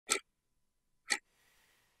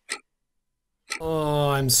Oh,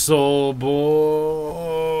 I'm so bored.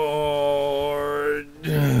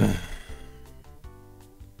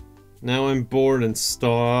 Now I'm bored and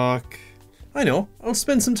stuck. I know, I'll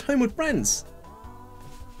spend some time with friends.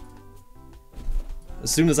 As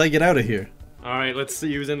soon as I get out of here. Alright, let's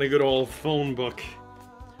see who's in the good old phone book.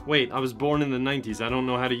 Wait, I was born in the 90s, I don't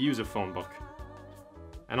know how to use a phone book.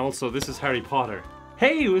 And also, this is Harry Potter.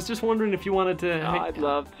 Hey, I was just wondering if you wanted to... Oh, I'd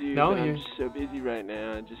love to, no, but I'm just so busy right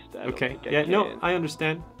now. I don't okay, think I yeah, can. no, I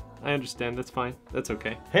understand. I understand, that's fine. That's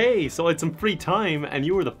okay. Hey, so I had some free time, and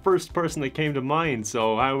you were the first person that came to mind,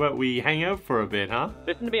 so how about we hang out for a bit, huh?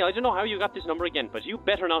 Listen to me, I don't know how you got this number again, but you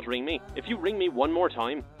better not ring me. If you ring me one more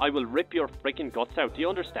time, I will rip your freaking guts out. Do you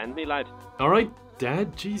understand me, lad? Alright,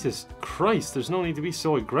 Dad, Jesus Christ, there's no need to be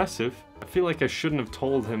so aggressive. I feel like I shouldn't have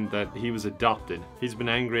told him that he was adopted. He's been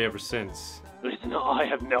angry ever since. Listen, I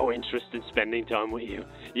have no interest in spending time with you.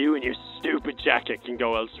 You and your stupid jacket can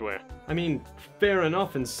go elsewhere. I mean, fair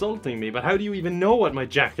enough insulting me, but how do you even know what my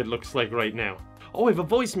jacket looks like right now? Oh, I have a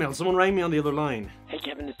voicemail. Someone rang me on the other line. Hey,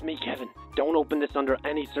 Kevin, it's me, Kevin. Don't open this under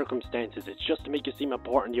any circumstances. It's just to make it seem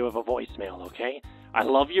important you have a voicemail, okay? I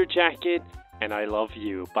love your jacket, and I love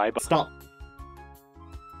you. Bye-bye. Stop.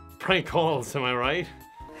 Prank calls, am I right?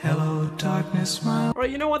 Hello, darkness, my... Alright,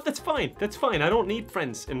 you know what? That's fine. That's fine. I don't need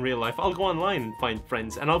friends in real life. I'll go online and find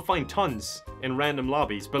friends, and I'll find tons in random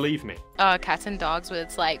lobbies, believe me. Cats and dogs, but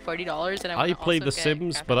it's like $40, and I play The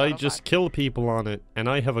Sims, but I just kill people on it, and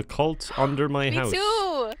I have a cult under my house. Me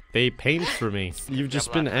too! They paint for me. You've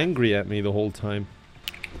just been angry at me the whole time.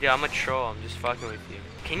 Yeah, I'm a troll. I'm just fucking with you.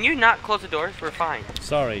 Can you not close the doors? We're fine.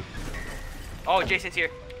 Sorry. Oh, Jason's here.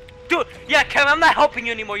 Dude, yeah, Kevin, I'm not helping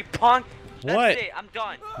you anymore, you punk. That's What? it, I'm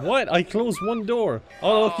done. What? I closed one door.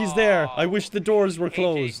 Oh, look, he's there. I wish the doors were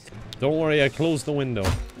closed. Don't worry, I closed the window.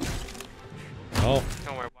 Oh,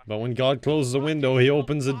 Don't worry. but when God closes a window, he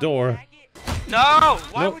opens a door. No!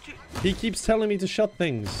 Why No, would you... he keeps telling me to shut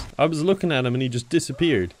things. I was looking at him and he just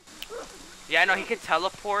disappeared. Yeah, no, he can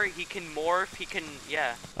teleport, he can morph, he can...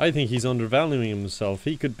 Yeah. I think he's undervaluing himself.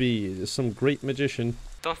 He could be some great magician.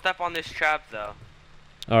 Don't step on this trap, though.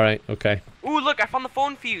 Alright, okay. Ooh, look, I found the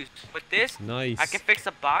phone fuse. With this, Nice. I can fix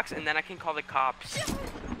the box, and then I can call the cops.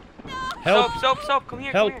 Help! Soap, come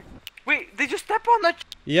here, Help. come here. Wait, did you step on the...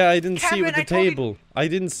 Yeah, I didn't see it with Kevin, the I told you- table. I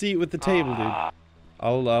didn't see it with the table, dude.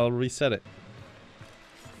 I'll reset it.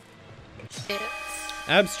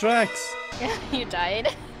 Abstracts! Yeah, you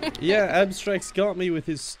died. Yeah, Abstracts got me with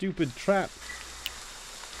his stupid trap.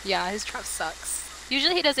 Yeah, his trap sucks.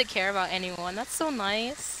 Usually he doesn't care about anyone. That's so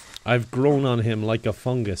nice. I've grown on him like a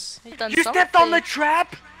fungus. He's done You stepped on the something.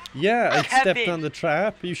 trap? Yeah, I stepped Kevin. on the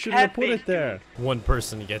trap. You shouldn't have put Kevin. it there. One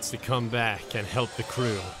person gets to come back and help the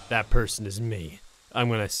crew. That person is me. I'm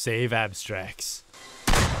gonna save Abstracts.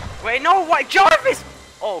 Wait, no, what? Jarvis!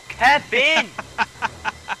 Oh, Kevin!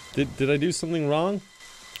 Did I do something wrong?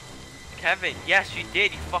 Kevin, yes, you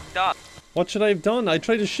did. You fucked up. What should I have done? I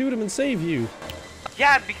tried to shoot him and save you.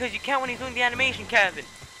 Yeah, because you can't when he's doing the animation, Kevin.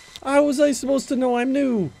 How was I supposed to know I'm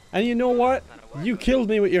new? And you know what? You killed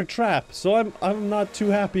me with your trap, so I'm not too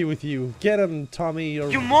happy with you. Get him, Tommy.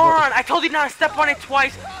 Or You moron! I told you not to step on it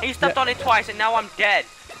twice, and you stepped on it twice, and now I'm dead.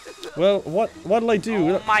 Well, what'll I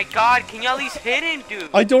do? Oh my god, can you at least hit him, dude?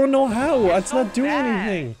 I don't know how. It's so not doing bad.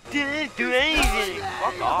 anything. Didn't do anything.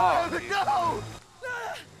 Fuck off, dude.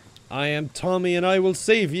 I am Tommy and I will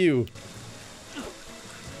save you.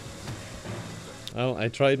 Well, I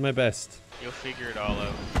tried my best. You'll figure it all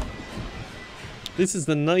out. This is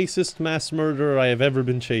the nicest mass murderer I have ever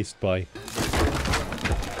been chased by.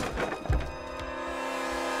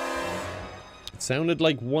 It sounded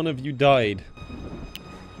like one of you died.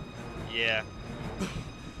 Yeah.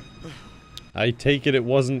 I take it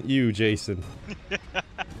wasn't you, Jason.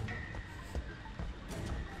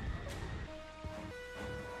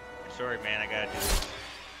 Sorry, man, I gotta do it.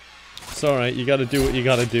 It's alright, you gotta do what you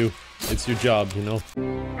gotta do. It's your job, you know?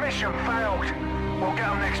 Mission failed. We'll get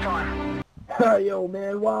them next time. Yo,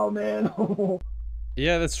 man, wow, man.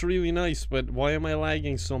 Yeah, that's really nice, but why am I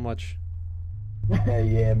lagging so much?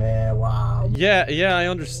 Yeah, man, wow. Yeah, I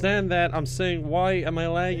understand that. I'm saying, why am I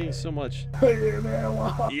lagging so much? Yeah, man,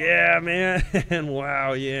 wow. Yeah, man.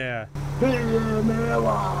 Wow, yeah. Yeah, man,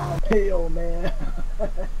 wow. Hey, yo, man.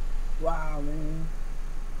 Wow, man.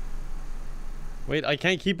 Wait, I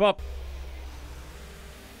can't keep up.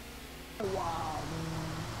 Wow,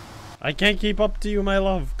 man. I can't keep up to you, my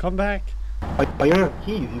love. Come back. Oh, you don't have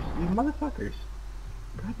keys, you motherfuckers.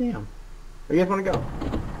 Goddamn. Where you guys want to go?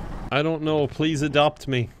 I don't know. Please adopt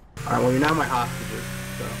me. Alright, well, you're now my hostages,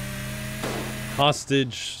 so.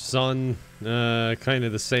 Hostage, son, kind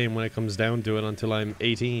of the same when it comes down to it until I'm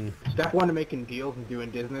 18. Step one to making deals and doing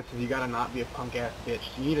business is you gotta not be a punk ass bitch.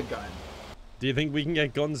 You need a gun. Do you think we can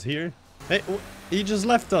get guns here? Hey, he just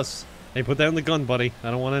left us. Hey, put down the gun, buddy. I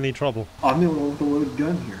don't want any trouble. I'm the one with the loaded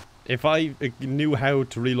gun here. If I knew how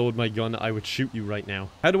to reload my gun, I would shoot you right now.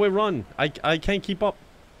 How do I run? I can't keep up.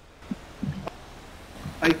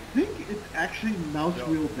 I think it's actually mouse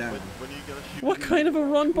wheel down. What kind of a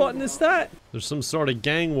run button is that? There's some sort of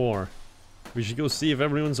gang war. We should go see if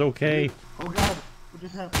everyone's okay. Oh god, what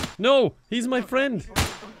just happened? No, he's my friend.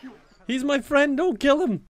 He's my friend, don't kill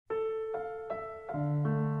him.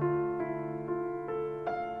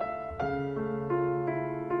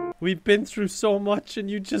 We've been through so much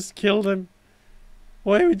and you just killed him.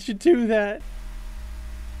 Why would you do that?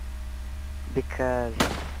 Because...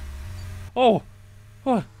 Oh!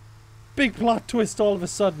 What? Big plot twist all of a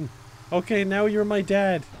sudden. Okay, now you're my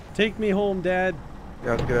dad. Take me home, Dad.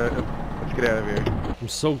 Yeah, let's get out of here. I'm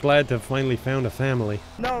so glad to have finally found a family.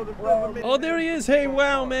 No, oh, there he is. Hey,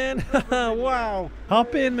 wow, man. Wow.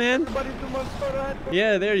 Hop in, man.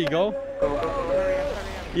 Yeah, there you go.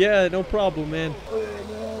 Yeah, no problem, man.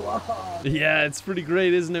 Yeah, it's pretty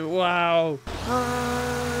great, isn't it? Wow.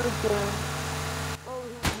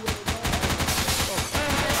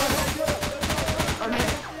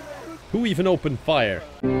 Who even opened fire?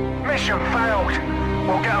 Mission failed.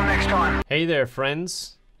 We'll get them next time. Hey there,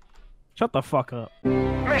 friends. Shut the fuck up.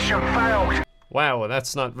 Mission failed. Wow,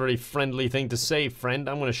 that's not a very friendly thing to say, friend.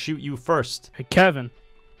 I'm gonna shoot you first. Hey, Kevin.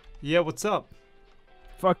 Yeah, what's up?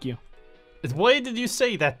 Fuck you. Why did you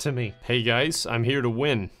say that to me? Hey guys, I'm here to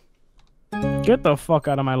win. Get the fuck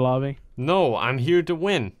out of my lobby. No, I'm here to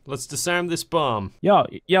win. Let's disarm this bomb. Yo,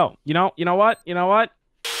 you know what?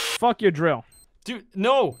 Fuck your drill. Dude,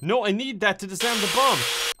 no, I need that to disarm the bomb.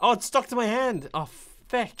 Oh, it's stuck to my hand. Oh,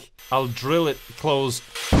 feck. I'll drill it closed.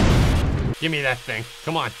 Give me that thing.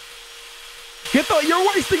 Come on. You're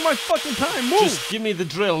wasting my fucking time. Move. Just give me the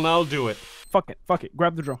drill and I'll do it. Fuck it.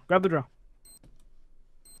 Grab the drill.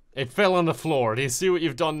 It fell on the floor. Do you see what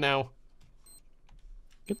you've done now?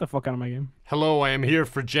 Get the fuck out of my game. Hello, I am here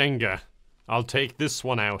for Jenga. I'll take this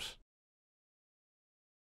one out.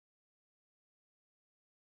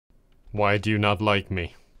 Why do you not like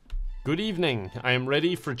me? Good evening. I am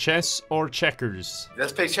ready for chess or checkers.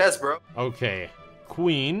 Let's play chess, bro. Okay.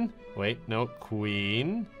 Queen. Wait, no.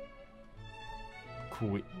 Queen.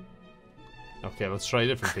 Okay, let's try a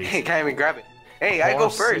different piece. Hey, can't even grab it. Hey, I go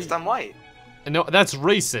first. I'm white. No, that's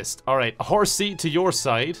racist. Alright, horsey to your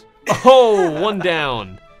side. Oh, one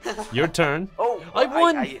down. Your turn. Oh, I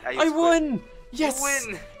won! I won! Yes! You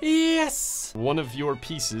win! Yes! One of your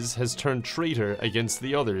pieces has turned traitor against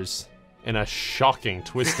the others. In a shocking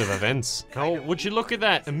twist of events. Oh, would you look at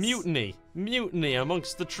that? A mutiny. Mutiny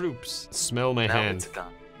amongst the troops. Smell my hand.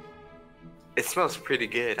 It smells pretty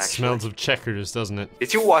good, actually. Smells of checkers, doesn't it?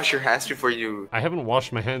 Did you wash your hands before you... I haven't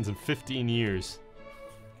washed my hands in 15 years.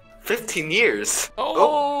 15 years?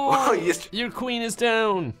 Oh! Your queen is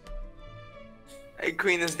down! Hey,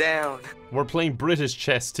 queen is down. We're playing British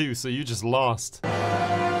chess too, so you just lost.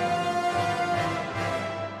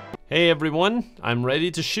 Hey everyone, I'm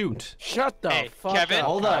ready to shoot. Shut the fuck Kevin. up.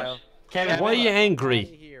 Hold on. Kevin. Why are you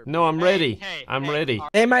angry? No, I'm ready. I'm ready.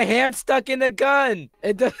 Hey, my hand's stuck in the gun.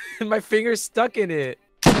 My finger's stuck in it.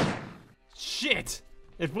 Shit!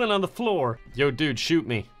 It went on the floor. Yo, dude, shoot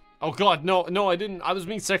me. Oh god, no, I didn't. I was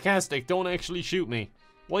being sarcastic. Don't actually shoot me.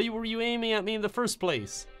 Why were you aiming at me in the first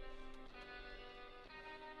place?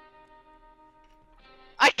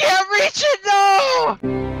 I can't reach it, no!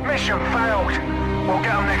 Mission failed. We'll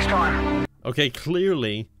get them next time. Okay,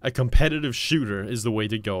 clearly, a competitive shooter is the way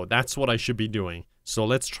to go. That's what I should be doing. So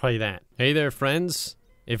let's try that. Hey there, friends.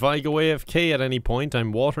 If I go AFK at any point,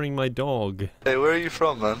 I'm watering my dog. Hey, where are you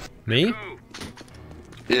from, man? Me?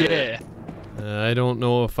 Yeah. I don't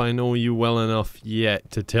know if I know you well enough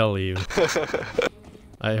yet to tell you.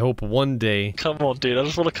 I hope one day... Come on, dude. I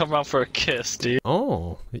just want to come around for a kiss, dude.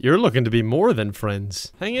 Oh, you're looking to be more than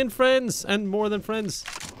friends. Hang in, friends, and more than friends.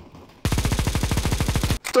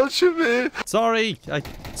 Don't shoot me. Sorry.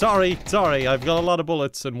 Sorry. I've got a lot of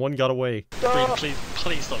bullets and one got away. Green, please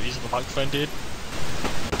stop using the microphone, dude.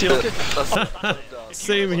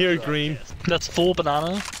 Same here, Green. That's 4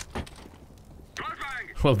 banana.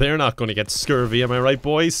 Well, they're not going to get scurvy, am I right,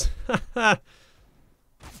 boys?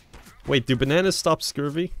 Wait, do bananas stop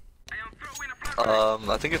scurvy?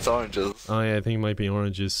 I think it's oranges. Oh yeah, I think it might be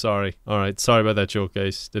oranges. Sorry. Alright, sorry about that joke,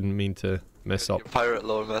 guys. Didn't mean to mess up. Your pirate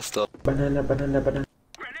lore messed up. Banana.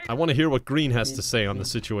 I want to hear what Green has to say on the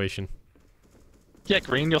situation. Yeah,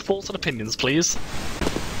 Green, your thoughts and opinions, please.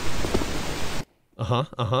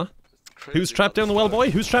 Uh-huh. Who's trapped down the well,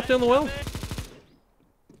 boy? Who's trapped down the well?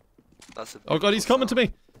 Oh god, he's coming to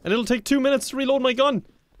me. And it'll take 2 minutes to reload my gun.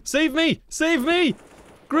 Save me! Save me!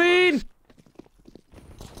 Green!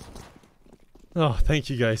 Oh, thank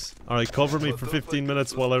you guys. Alright, cover me for 15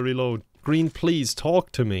 minutes while I reload. Green, please,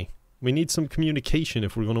 talk to me. We need some communication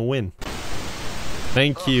if we're gonna win.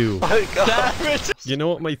 Thank you. Oh my god. Damn it! You know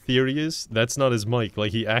what my theory is? That's not his mic.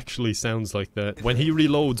 Like, he actually sounds like that. When he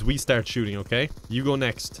reloads, we start shooting, okay? You go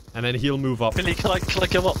next. And then he'll move up. Billy, can I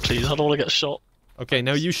go up, please? I don't want to get shot. Okay,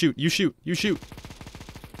 now you shoot. You shoot. You shoot.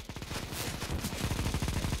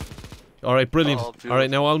 Alright, brilliant.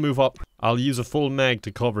 Alright, now I'll move up. I'll use a full mag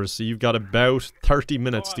to cover, so you've got about 30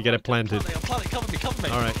 minutes to get it planted. I'm planting. Cover me, cover me.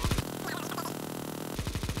 Alright.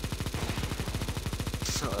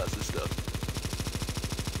 Oh, that's his stuff.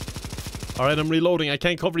 Alright, I'm reloading. I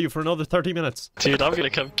can't cover you for another 30 minutes. Dude, I'm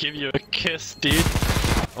gonna come give you a kiss, dude.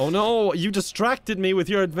 Oh no, you distracted me with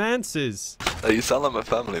your advances. You sound like my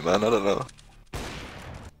family, man. I don't know.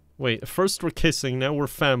 Wait, first we're kissing, now we're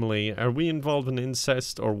family. Are we involved in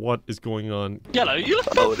incest or what is going on? Yellow, you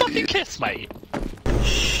look for a fucking kiss, mate.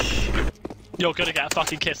 You're gonna get a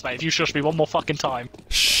fucking kiss, mate, if you shush me one more fucking time.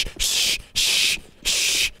 Shh, shh, shh,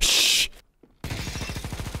 shh, shh.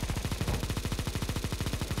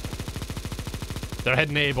 They're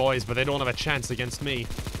heading A, boys, but they don't have a chance against me.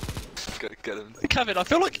 Get him. Kevin, I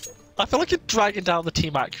feel like you're dragging down the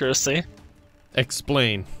team accuracy.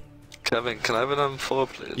 Explain. Kevin, can I have an M4,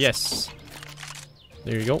 please? Yes.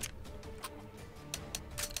 There you go.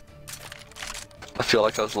 I feel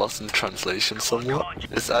like I was lost in translation somewhat.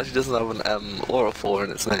 It actually doesn't have an M or a 4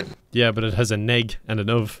 in its name. Yeah, but it has a neg and an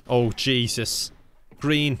of. Oh, Jesus.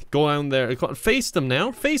 Green, go down there. Face them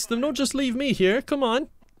now. Face them. Don't just leave me here. Come on.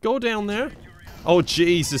 Go down there. Oh,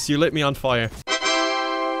 Jesus, you lit me on fire.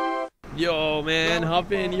 Yo, man.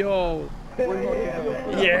 Hop in, yo.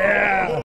 Yeah.